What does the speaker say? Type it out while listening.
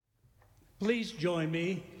Please join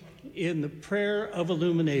me in the prayer of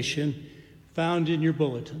illumination found in your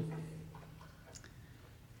bulletin.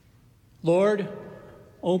 Lord,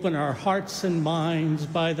 open our hearts and minds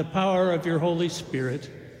by the power of your Holy Spirit,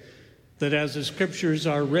 that as the scriptures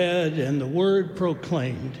are read and the word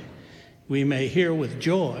proclaimed, we may hear with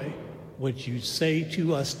joy what you say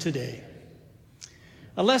to us today.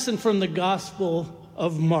 A lesson from the Gospel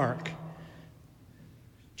of Mark,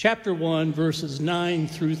 chapter 1, verses 9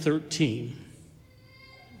 through 13.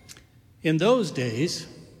 In those days,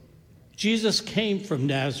 Jesus came from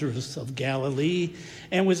Nazareth of Galilee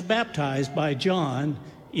and was baptized by John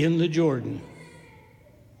in the Jordan.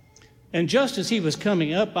 And just as he was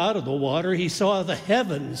coming up out of the water, he saw the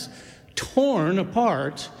heavens torn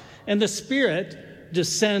apart and the Spirit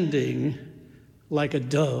descending like a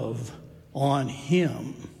dove on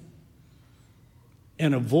him.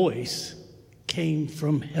 And a voice came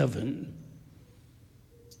from heaven.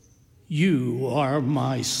 You are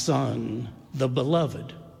my Son, the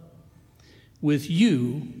Beloved. With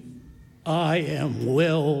you I am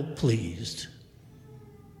well pleased.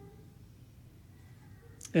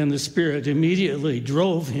 And the Spirit immediately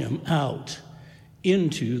drove him out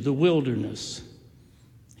into the wilderness.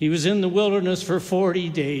 He was in the wilderness for 40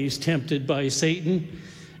 days, tempted by Satan,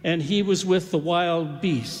 and he was with the wild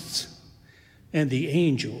beasts, and the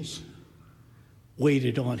angels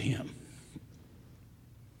waited on him.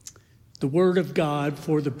 The word of God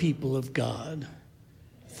for the people of God.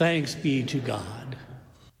 Thanks be to God.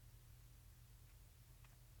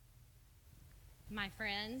 My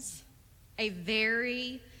friends, a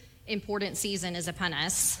very important season is upon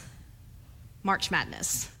us. March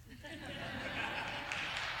Madness.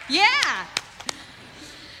 Yeah!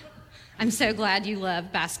 I'm so glad you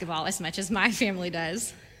love basketball as much as my family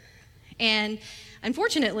does. And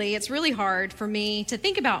unfortunately, it's really hard for me to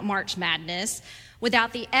think about March Madness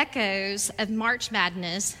without the echoes of March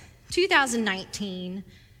Madness 2019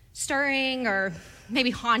 stirring, or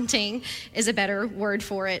maybe haunting is a better word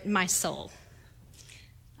for it, my soul.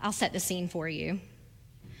 I'll set the scene for you.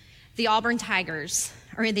 The Auburn Tigers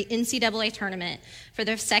are in the NCAA tournament for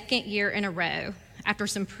their second year in a row after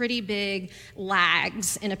some pretty big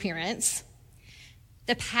lags in appearance.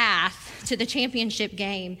 The path to the championship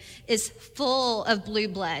game is full of blue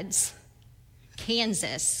bloods.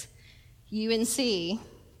 Kansas, UNC,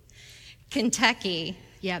 Kentucky,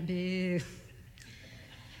 yeah, boo.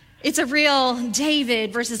 It's a real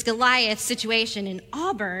David versus Goliath situation, and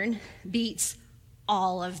Auburn beats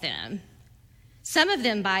all of them. Some of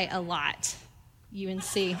them by a lot.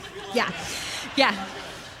 UNC, yeah.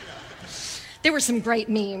 There were some great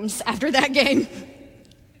memes after that game.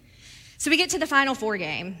 So we get to the Final Four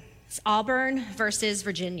game. It's Auburn versus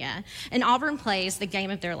Virginia. And Auburn plays the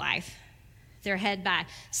game of their life. They're ahead by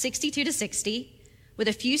 62-60 with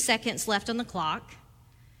a few seconds left on the clock.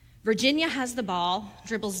 Virginia has the ball,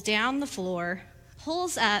 dribbles down the floor,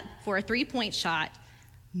 pulls up for a three-point shot,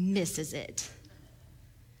 misses it.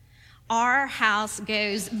 Our house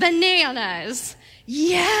goes bananas.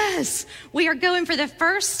 Yes, we are going for the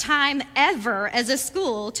first time ever as a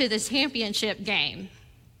school to this championship game.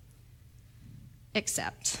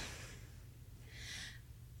 Except,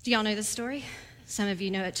 do y'all know this story? Some of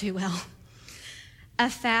you know it too well. A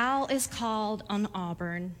foul is called on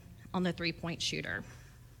Auburn on the three-point shooter.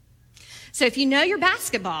 So if you know your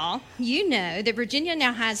basketball, you know that Virginia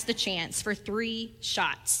now has the chance for 3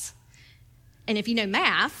 shots. And if you know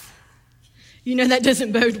math, you know that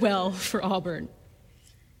doesn't bode well for Auburn.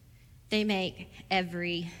 They make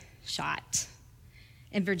every shot,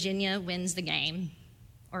 and Virginia wins the game,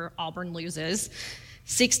 or Auburn loses,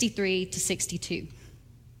 63-62.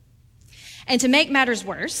 And to make matters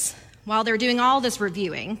worse, while they're doing all this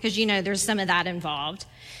reviewing, because you know there's some of that involved,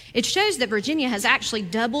 it shows that Virginia has actually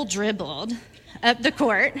double dribbled up the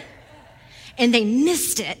court, and they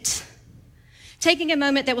missed it, taking a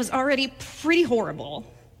moment that was already pretty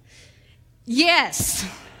horrible. Yes.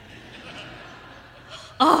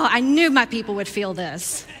 Oh, I knew my people would feel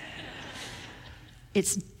this.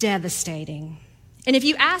 It's devastating. And if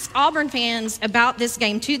you ask Auburn fans about this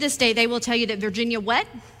game to this day, they will tell you that Virginia what?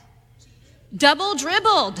 Double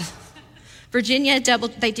dribbled. Virginia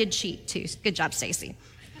they did cheat too. Good job, Stacey.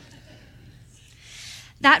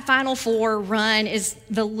 That Final Four run is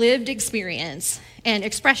the lived experience and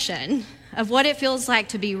expression of what it feels like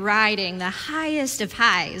to be riding the highest of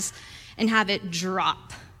highs and have it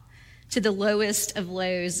drop to the lowest of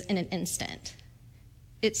lows in an instant.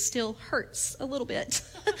 It still hurts a little bit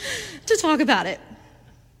to talk about it.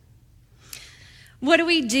 What do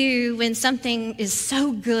we do when something is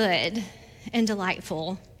so good and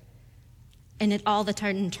delightful and it all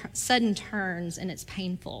the sudden turns and it's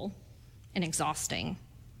painful? and exhausting.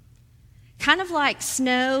 Kind of like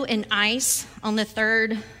snow and ice on the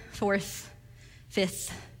 3rd, 4th,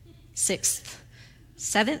 5th, 6th,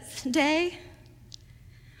 7th day.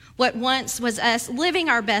 What once was us living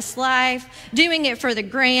our best life, doing it for the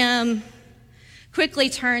gram, quickly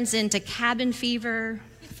turns into cabin fever,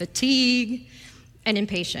 fatigue, and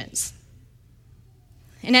impatience.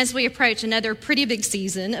 And as we approach another pretty big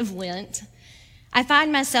season of Lent, I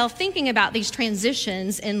find myself thinking about these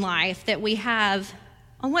transitions in life that we have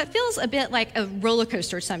on what feels a bit like a roller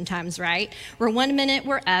coaster sometimes, right? Where one minute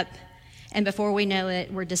we're up, and before we know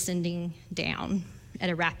it, we're descending down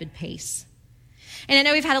at a rapid pace. And I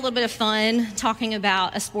know we've had a little bit of fun talking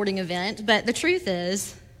about a sporting event, but the truth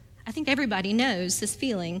is, I think everybody knows this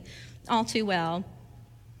feeling all too well.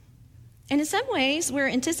 And in some ways, we're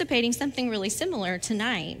anticipating something really similar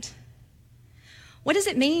tonight. What does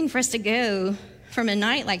it mean for us to go from a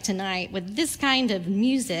night like tonight with this kind of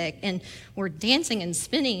music, and we're dancing and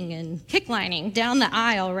spinning and kicklining down the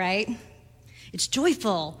aisle, right? It's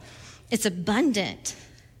joyful, it's abundant.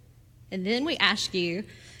 And then we ask you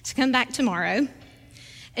to come back tomorrow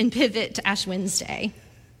and pivot to Ash Wednesday.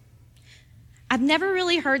 I've never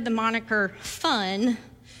really heard the moniker fun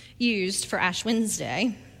used for Ash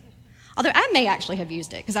Wednesday, although I may actually have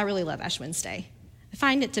used it because I really love Ash Wednesday. I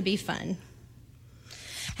find it to be fun.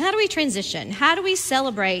 How do we transition? How do we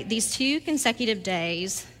celebrate these 2 consecutive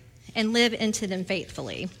days and live into them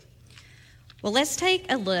faithfully? Well, let's take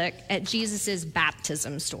a look at Jesus'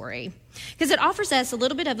 baptism story, because it offers us a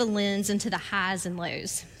little bit of a lens into the highs and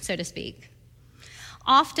lows, so to speak.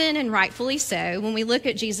 Often, and rightfully so, when we look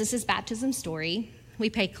at Jesus' baptism story, we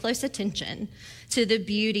pay close attention to the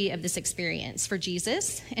beauty of this experience for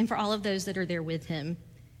Jesus and for all of those that are there with him.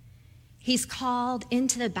 He's called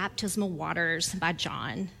into the baptismal waters by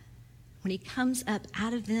John. When he comes up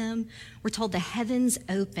out of them, we're told the heavens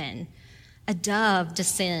open, a dove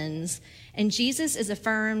descends, and Jesus is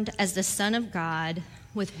affirmed as the Son of God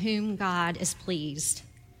with whom God is pleased.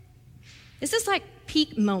 This is like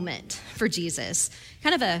peak moment for Jesus,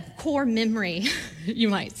 kind of a core memory, you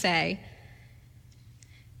might say.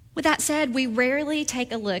 With that said, we rarely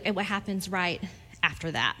take a look at what happens right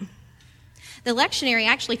after that. The lectionary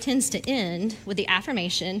actually tends to end with the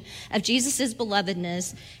affirmation of Jesus'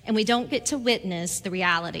 belovedness, and we don't get to witness the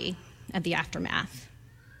reality of the aftermath.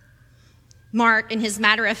 Mark, in his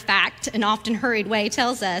matter-of-fact and often hurried way,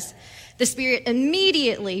 tells us the Spirit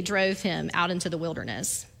immediately drove him out into the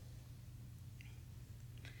wilderness.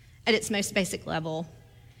 At its most basic level,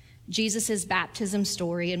 Jesus' baptism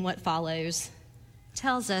story and what follows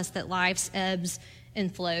tells us that life's ebbs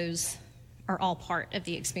and flows are all part of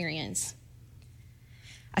the experience.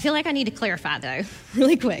 I feel like I need to clarify, though,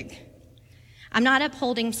 really quick. I'm not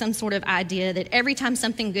upholding some sort of idea that every time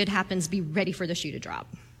something good happens, be ready for the shoe to drop.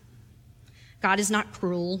 God is not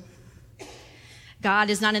cruel. God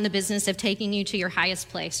is not in the business of taking you to your highest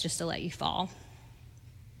place just to let you fall.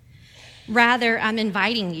 Rather, I'm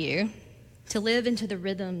inviting you to live into the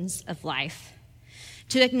rhythms of life,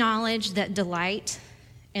 to acknowledge that delight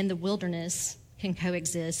and the wilderness can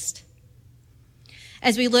coexist.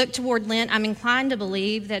 As we look toward Lent, I'm inclined to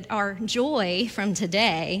believe that our joy from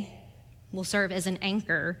today will serve as an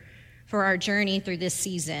anchor for our journey through this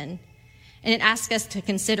season. And it asks us to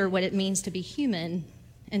consider what it means to be human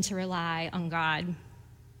and to rely on God.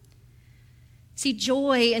 See,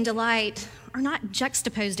 joy and delight are not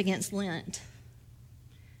juxtaposed against Lent.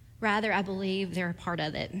 Rather, I believe they're a part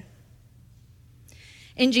of it.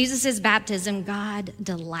 In Jesus' baptism, God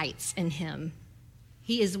delights in him.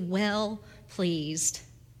 He is well pleased.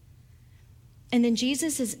 And then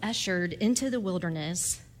Jesus is ushered into the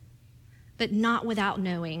wilderness, but not without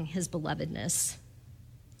knowing his belovedness.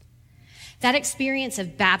 That experience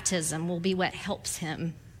of baptism will be what helps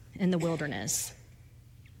him in the wilderness.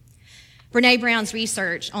 Brene Brown's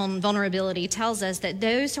research on vulnerability tells us that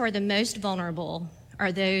those who are the most vulnerable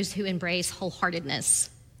are those who embrace wholeheartedness.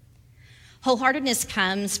 Wholeheartedness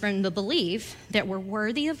comes from the belief that we're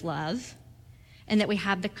worthy of love and that we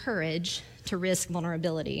have the courage to risk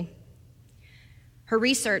vulnerability. Her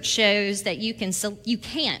research shows that you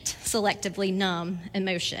can't selectively numb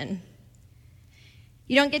emotion.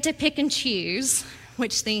 You don't get to pick and choose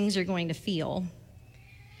which things you're going to feel.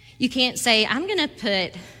 You can't say, I'm going to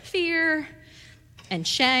put fear and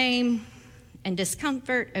shame and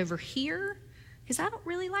discomfort over here because I don't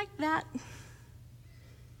really like that.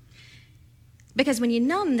 Because when you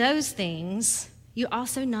numb those things, you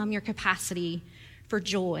also numb your capacity for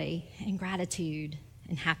joy and gratitude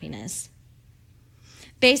and happiness.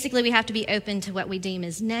 Basically, we have to be open to what we deem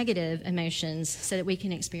as negative emotions so that we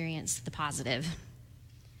can experience the positive.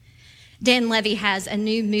 Dan Levy has a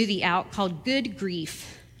new movie out called Good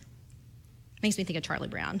Grief. Makes me think of Charlie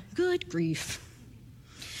Brown. Good grief.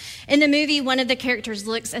 In the movie, one of the characters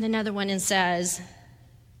looks at another one and says,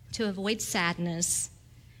 "To avoid sadness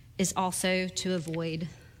is also to avoid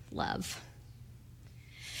love."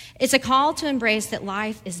 It's a call to embrace that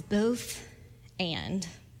life is both and.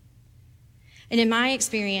 And in my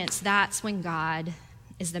experience, that's when God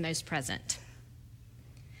is the most present.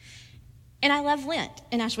 And I love Lent,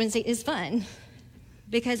 and Ash Wednesday is fun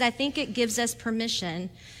because I think it gives us permission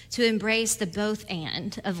to embrace the both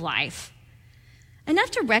and of life,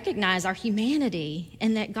 enough to recognize our humanity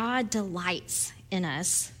and that God delights in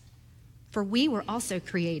us, for we were also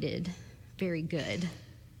created very good.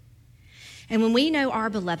 And when we know our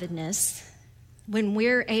belovedness, when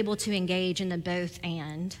we're able to engage in the both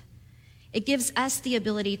and, it gives us the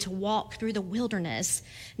ability to walk through the wilderness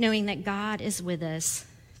knowing that God is with us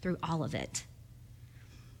through all of it.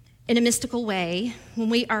 In a mystical way, when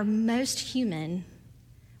we are most human,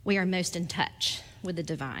 we are most in touch with the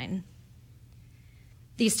divine.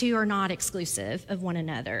 These two are not exclusive of one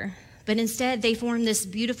another, but instead they form this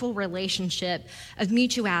beautiful relationship of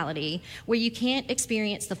mutuality where you can't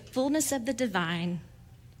experience the fullness of the divine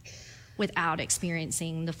without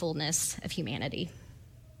experiencing the fullness of humanity.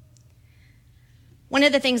 One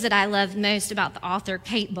of the things that I love most about the author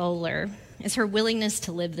Kate Bowler is her willingness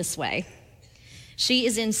to live this way. She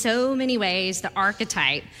is in so many ways the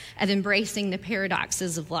archetype of embracing the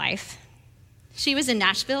paradoxes of life. She was in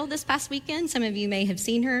Nashville this past weekend. Some of you may have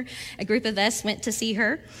seen her. A group of us went to see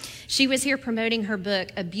her. She was here promoting her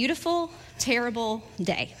book, A Beautiful, Terrible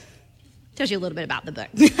Day. Tells you a little bit about the book.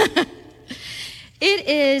 It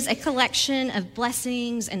is a collection of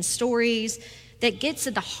blessings and stories that gets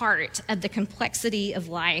at the heart of the complexity of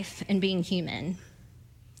life and being human.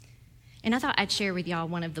 And I thought I'd share with y'all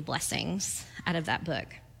one of the blessings out of that book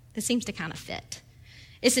that seems to kind of fit.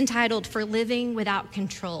 It's entitled, For Living Without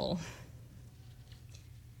Control.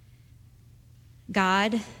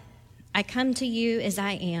 God, I come to you as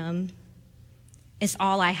I am. It's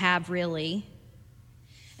all I have, really.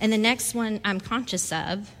 And the next one I'm conscious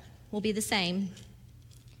of will be the same.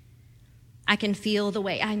 I can feel the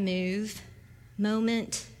way I move,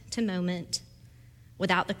 moment to moment,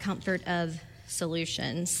 without the comfort of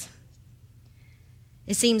solutions.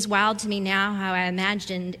 It seems wild to me now how I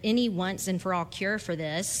imagined any once and for all cure for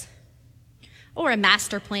this, or a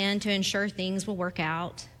master plan to ensure things will work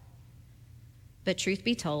out. But truth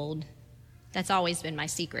be told, that's always been my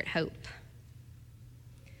secret hope.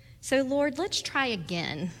 So Lord, let's try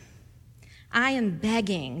again. I am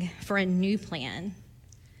begging for a new plan.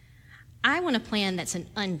 I want a plan that's an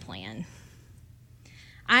unplan.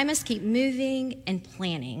 I must keep moving and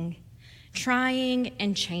planning, trying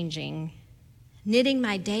and changing, knitting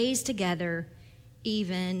my days together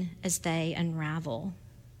even as they unravel.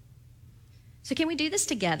 So can we do this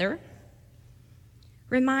together?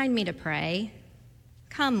 Remind me to pray.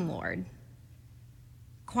 Come, Lord.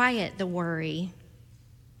 Quiet the worry.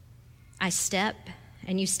 I step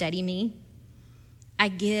and you steady me. I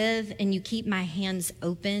give and you keep my hands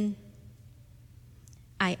open.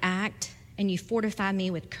 I act and you fortify me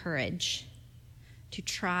with courage to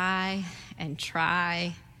try and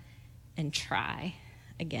try and try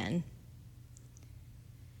again.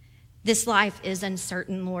 This life is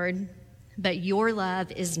uncertain, Lord, but your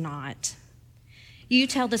love is not. You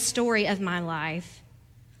tell the story of my life,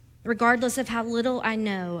 regardless of how little I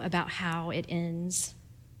know about how it ends,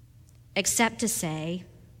 except to say,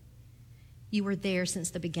 you were there since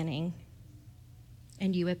the beginning,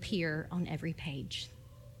 and you appear on every page.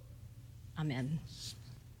 Amen.